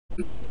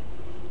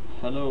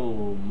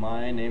Hello,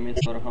 my name is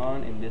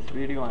Farhan. In this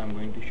video I am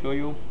going to show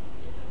you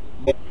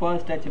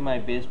first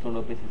HMI based on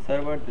OPC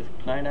Server. This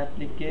client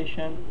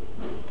application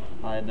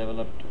I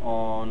developed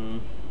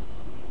on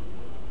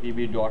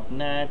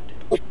pb.net.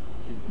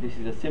 This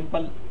is a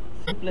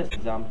simplest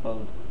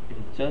example. It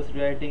is just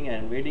writing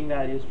and waiting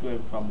values to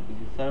and from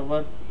OPC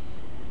Server.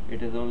 It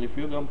has only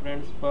few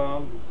components: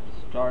 pump,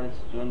 start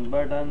run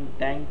button,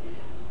 tank,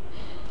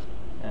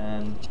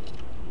 and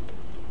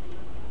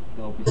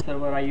the OPC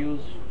Server I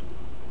use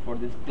for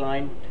this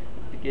client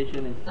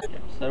application is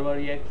server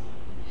ex,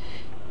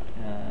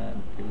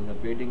 and it is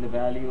updating the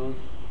values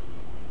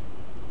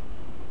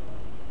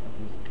of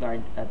this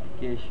client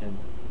application.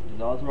 It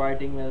is also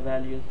writing the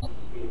values.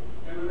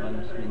 One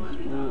means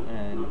true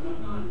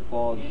and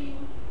false.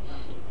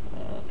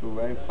 To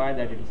verify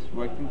that it is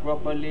working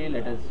properly,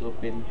 let us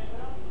open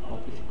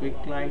OPC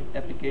quick client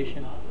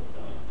application.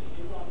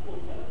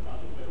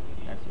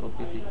 That's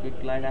OPC quick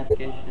client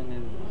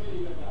application.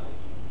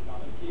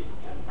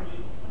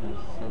 Is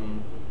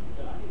some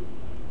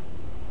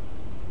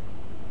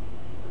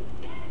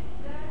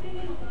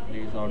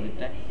these are the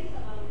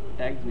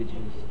tags which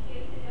is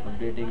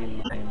updating in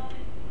my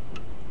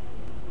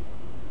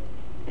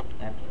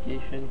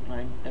application,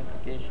 client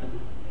application.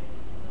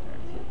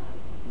 That's it.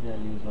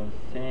 Values are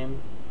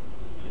same.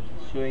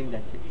 It's showing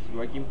that it's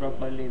working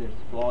properly.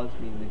 That's false,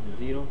 means this is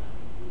 0.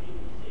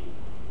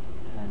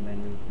 And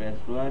when we press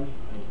run,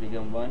 it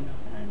becomes 1,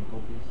 and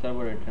OPC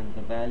server returns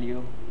the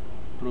value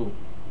true.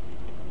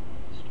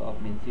 Stop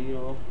means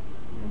 0,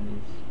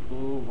 means 2,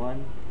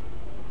 1.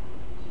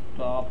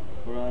 Stop,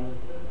 run.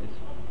 This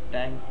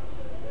tank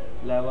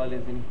level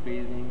is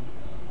increasing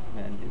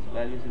and this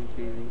value is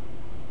increasing.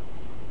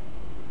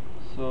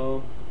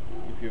 So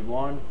if you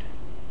want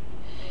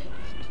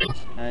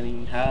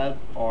any help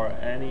or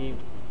any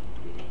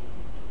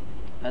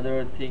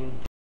other thing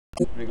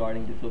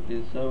regarding this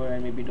OPC server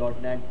and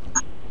maybe.net,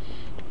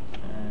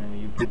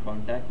 you can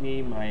contact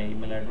me. My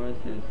email address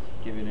is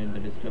given in the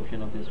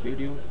description of this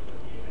video.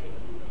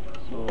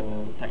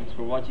 So thanks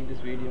for watching this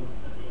video.